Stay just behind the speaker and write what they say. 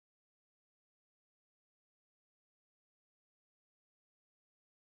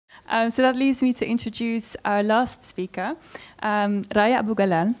So that leaves me to introduce our last speaker, Raya Abu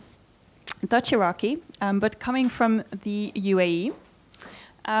Gulal, Dutch Iraqi, but coming from the UAE.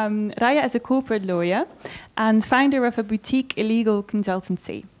 Raya is a corporate lawyer and founder of a boutique illegal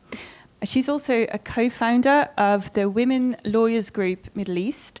consultancy. She's also a co-founder of the Women Lawyers Group Middle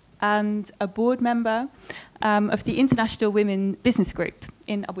East and a board member of the International Women Business Group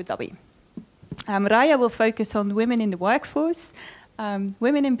in Abu Dhabi. Raya will focus on women in the workforce,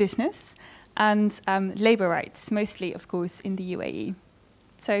 women in business, and labor rights, mostly, of course, in the UAE.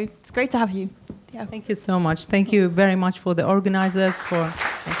 So it's great to have you. Yeah. Thank you so much. Thank you very much for the organizers.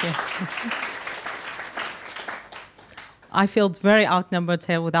 Thank you. I felt very outnumbered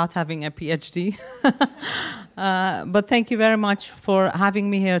here without having a PhD. But thank you very much for having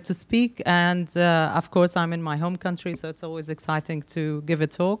me here to speak. And of course, I'm in my home country, so it's always exciting to give a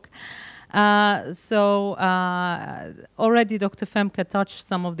talk. Already Dr. Femke touched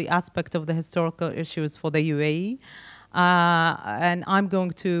some of the aspects of the historical issues for the UAE. And I'm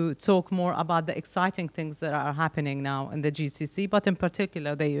going to talk more about the exciting things that are happening now in the GCC, but in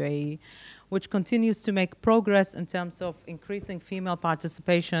particular the UAE, which continues to make progress in terms of increasing female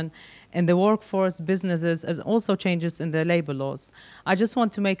participation in the workforce, businesses, as also changes in the labor laws. I just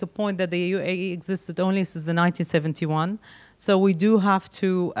want to make a point that the UAE existed only since 1971, so we do have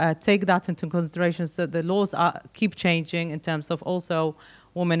to take that into consideration, so the laws keep changing in terms of also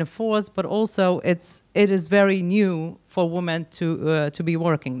women in force, but also it is very new for women to be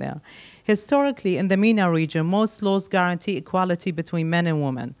working there. Historically, in the MENA region, most laws guarantee equality between men and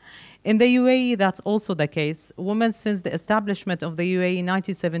women. In the UAE, that's also the case. Women, since the establishment of the UAE in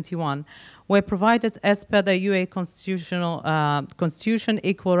 1971, were provided, as per the UAE constitution,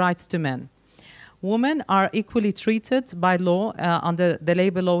 equal rights to men. Women are equally treated by law under the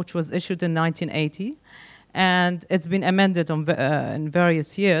labor law, which was issued in 1980. And it's been amended in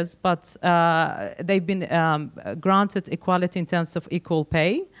various years, but they've been granted equality in terms of equal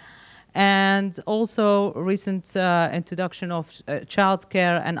pay. And also recent introduction of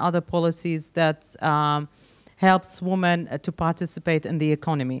childcare and other policies that helps women to participate in the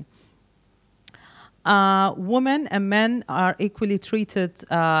economy. Women and men are equally treated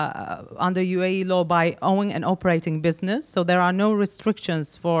under UAE law by owning and operating business. So there are no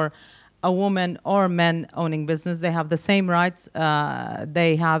restrictions for a woman or men owning business. They have the same rights.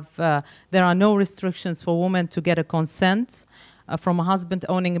 There are no restrictions for women to get a consent from a husband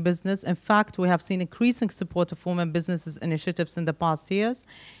owning a business. In fact, we have seen increasing support of women businesses initiatives in the past years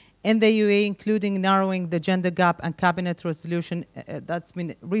in the UAE, including narrowing the gender gap and cabinet resolution that's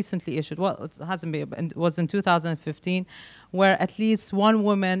been recently issued. Well, it hasn't been, it was in 2015, where at least one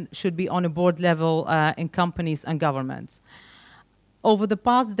woman should be on a board level in companies and governments. Over the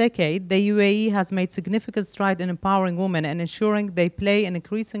past decade, the UAE has made significant strides in empowering women and ensuring they play an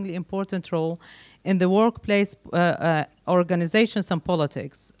increasingly important role in the workplace, organizations and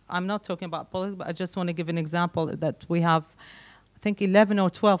politics. I'm not talking about politics, but I just want to give an example that we have, I think, 11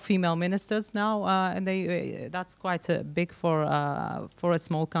 or 12 female ministers now in the UAE. That's quite big for a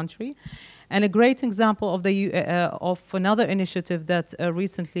small country. And a great example of of another initiative that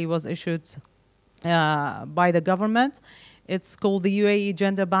recently was issued by the government. It's called the UAE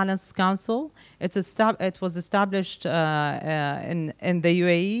Gender Balance Council. It was established in the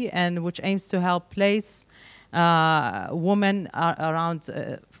UAE, and which aims to help place women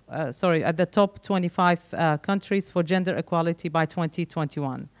at the top 25 countries for gender equality by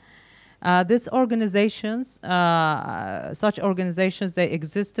 2021. These organizations, such organizations, they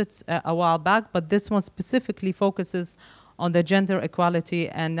existed a while back, but this one specifically focuses on the gender equality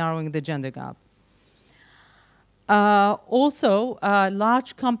and narrowing the gender gap. Also,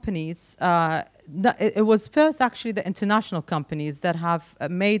 large companies, it was first actually the international companies that have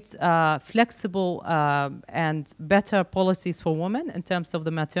made flexible and better policies for women in terms of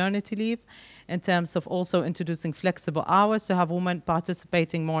the maternity leave, in terms of also introducing flexible hours to have women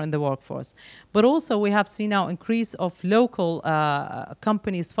participating more in the workforce. But also we have seen now increase of local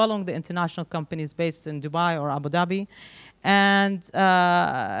companies following the international companies based in Dubai or Abu Dhabi, and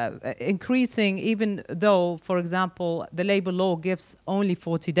increasing, even though, for example, the labor law gives only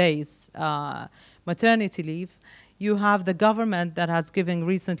 40 days maternity leave, you have the government that has given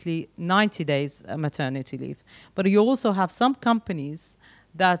recently 90 days maternity leave. But you also have some companies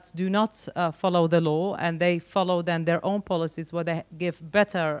that do not follow the law, and they follow then their own policies where they give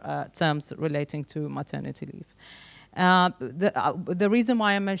better terms relating to maternity leave. The reason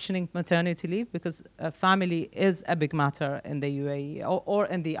why I'm mentioning maternity leave, because family is a big matter in the UAE or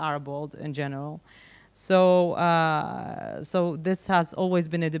in the Arab world in general. So, so this has always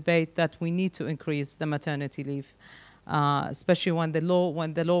been a debate that we need to increase the maternity leave especially when the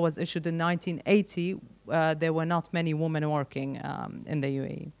law was issued in 1980. There were not many women working in the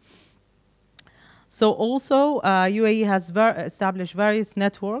UAE. So also, UAE has established various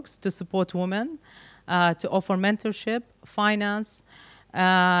networks to support women, to offer mentorship, finance,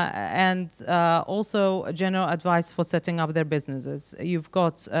 and also general advice for setting up their businesses. You've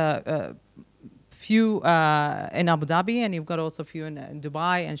got few in Abu Dhabi, and you've got also a few in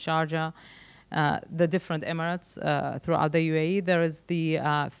Dubai and Sharjah, the different emirates throughout the UAE. There is the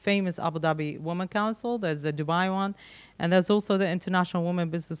famous Abu Dhabi Women Council, there's the Dubai one, and there's also the International Women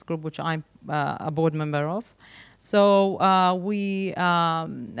Business Group, which I'm a board member of. So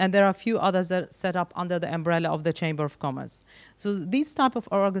and there are a few others that are set up under the umbrella of the Chamber of Commerce. So these type of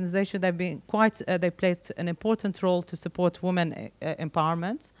organizations, they've been they played an important role to support women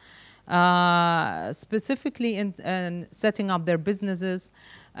empowerment, specifically in setting up their businesses,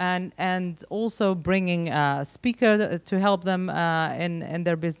 and also bringing a speaker to help them in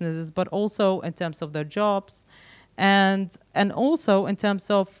their businesses, but also in terms of their jobs, and also in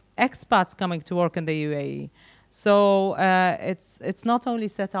terms of expats coming to work in the UAE. So it's not only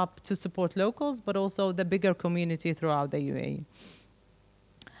set up to support locals, but also the bigger community throughout the UAE.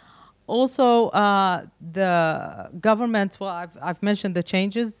 Also, the government, well, I've mentioned the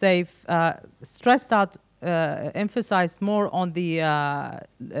changes. They've stressed out, emphasized more on the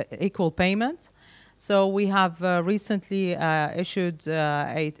equal payment. So we have recently issued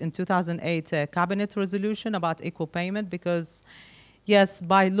in 2008 a cabinet resolution about equal payment, because yes,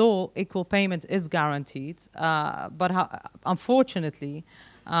 by law, equal payment is guaranteed, but unfortunately,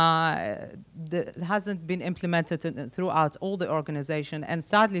 it hasn't been implemented throughout all the organization. And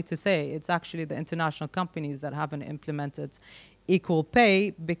sadly to say, it's actually the international companies that haven't implemented equal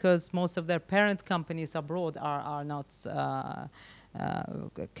pay, because most of their parent companies abroad are not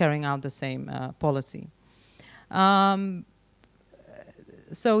carrying out the same policy.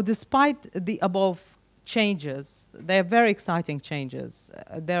 So despite the above changes, they're very exciting changes.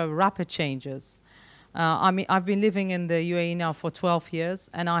 They're rapid changes. I mean, I've been living in the UAE now for 12 years,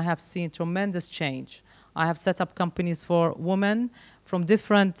 and I have seen tremendous change. I have set up companies for women from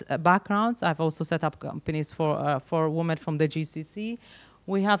different backgrounds. I've also set up companies for women from the GCC.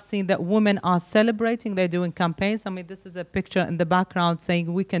 We have seen that women are celebrating. They're doing campaigns. I mean, this is a picture in the background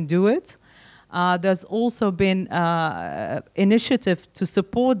saying we can do it. There's also been initiative to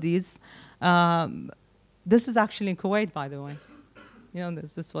support these. This is actually in Kuwait, by the way. You know,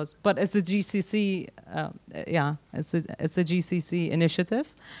 this was, but it's a GCC, yeah, it's a GCC initiative.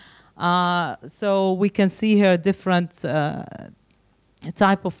 So we can see here different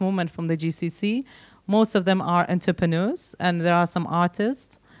type of women from the GCC. Most of them are entrepreneurs, and there are some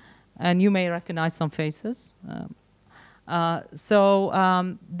artists, and you may recognize some faces.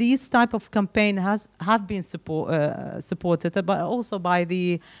 These type of campaign have been supported, but also by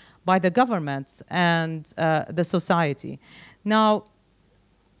the governments and the society. Now,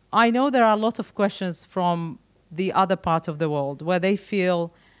 I know there are a lot of questions from the other part of the world where they feel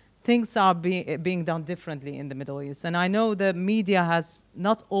things are being done differently in the Middle East. And I know the media has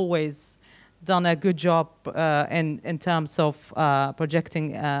not always done a good job in terms of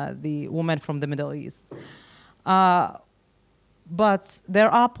projecting the women from the Middle East. But there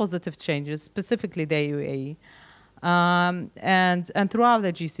are positive changes, specifically the UAE. And throughout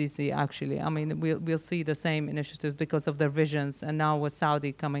the GCC, actually, I mean, we'll see the same initiatives because of their visions, and now with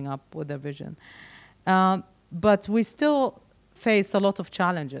Saudi coming up with their vision. But we still face a lot of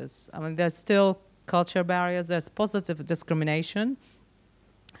challenges. I mean, there's still culture barriers, there's positive discrimination.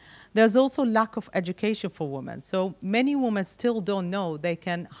 There's also lack of education for women. So many women still don't know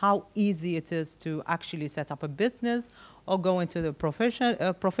how easy it is to actually set up a business or go into the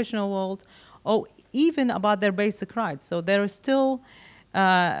professional world, or even about their basic rights. So there is still,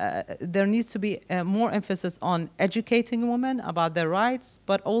 there needs to be more emphasis on educating women about their rights,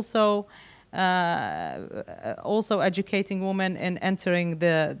 but also educating women in entering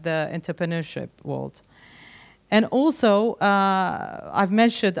the entrepreneurship world. And also, I've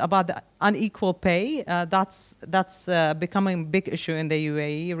mentioned about the unequal pay. That's becoming a big issue in the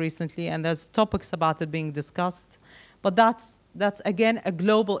UAE recently, and there's topics about it being discussed. But that's again a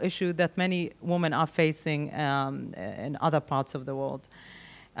global issue that many women are facing in other parts of the world.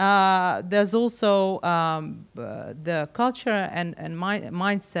 There's also the culture and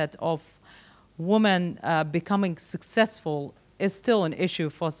mindset of women becoming successful is still an issue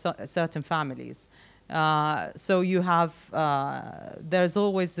for certain families. So you have, there's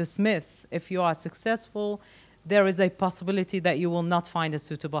always this myth, if you are successful, there is a possibility that you will not find a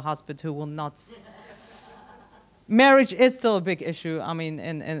suitable husband who will not marriage is still a big issue, I mean,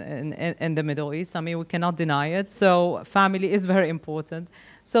 in the Middle East. I mean, we cannot deny it. So family is very important.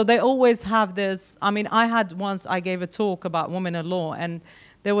 So they always have this. I mean, I gave a talk about women-in-law, and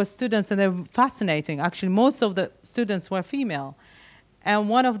there were students, and they were fascinating. Actually, most of the students were female. And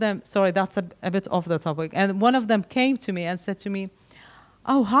one of them, sorry, that's a bit off the topic. And one of them came to me and said to me,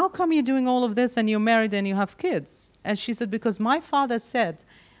 "Oh, how come you're doing all of this and you're married and you have kids?" And she said, "Because my father said,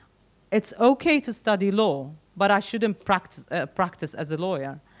 it's okay to study law, but I shouldn't practice as a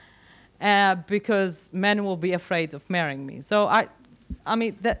lawyer because men will be afraid of marrying me." So I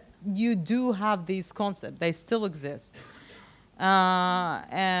mean, that you do have these concepts. They still exist.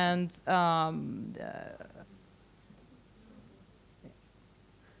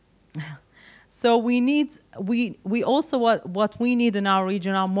 So we also, what we need in our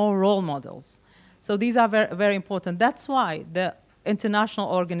region are more role models. So these are very, very important. That's why the international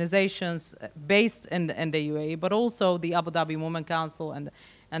organizations based in the UAE, but also the Abu Dhabi Women Council and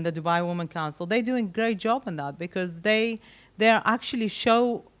the Dubai Women Council, they're doing a great job in that, because they're actually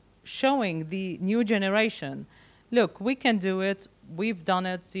showing the new generation, look, we can do it, we've done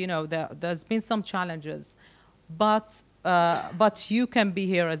it, you know, there's been some challenges, but you can be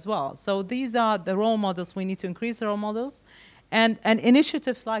here as well. So these are the role models. We need to increase the role models. And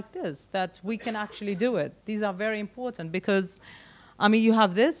initiatives like this, that we can actually do it. These are very important because, I mean, you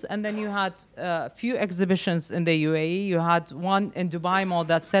have this, and then you had a few exhibitions in the UAE. You had one in Dubai Mall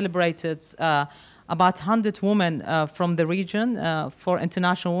that celebrated about 100 women from the region for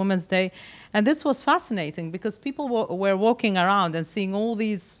International Women's Day. And this was fascinating because people were walking around and seeing all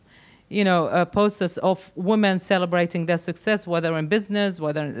these, you know, posters of women celebrating their success, whether in business,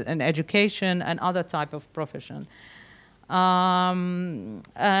 whether in education, and other type of profession. And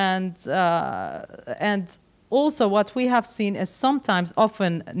also what we have seen is sometimes,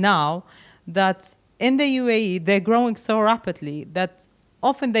 often now, that in the UAE, they're growing so rapidly that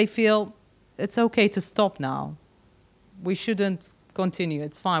often they feel it's okay to stop now. We shouldn't continue.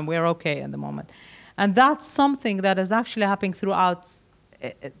 It's fine. We're okay at the moment. And that's something that is actually happening throughout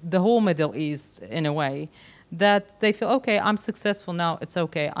the whole Middle East in a way, that they feel, okay, I'm successful now. It's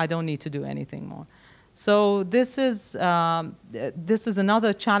okay. I don't need to do anything more. So this is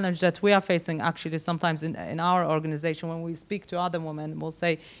another challenge that we are facing actually sometimes in our organization. When we speak to other women, we'll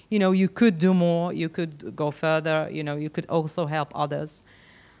say, you know, you could do more, you could go further, you know, you could also help others.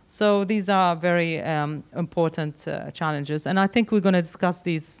 So these are very important challenges. And I think we're going to discuss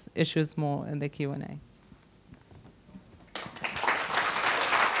these issues more in the Q&A.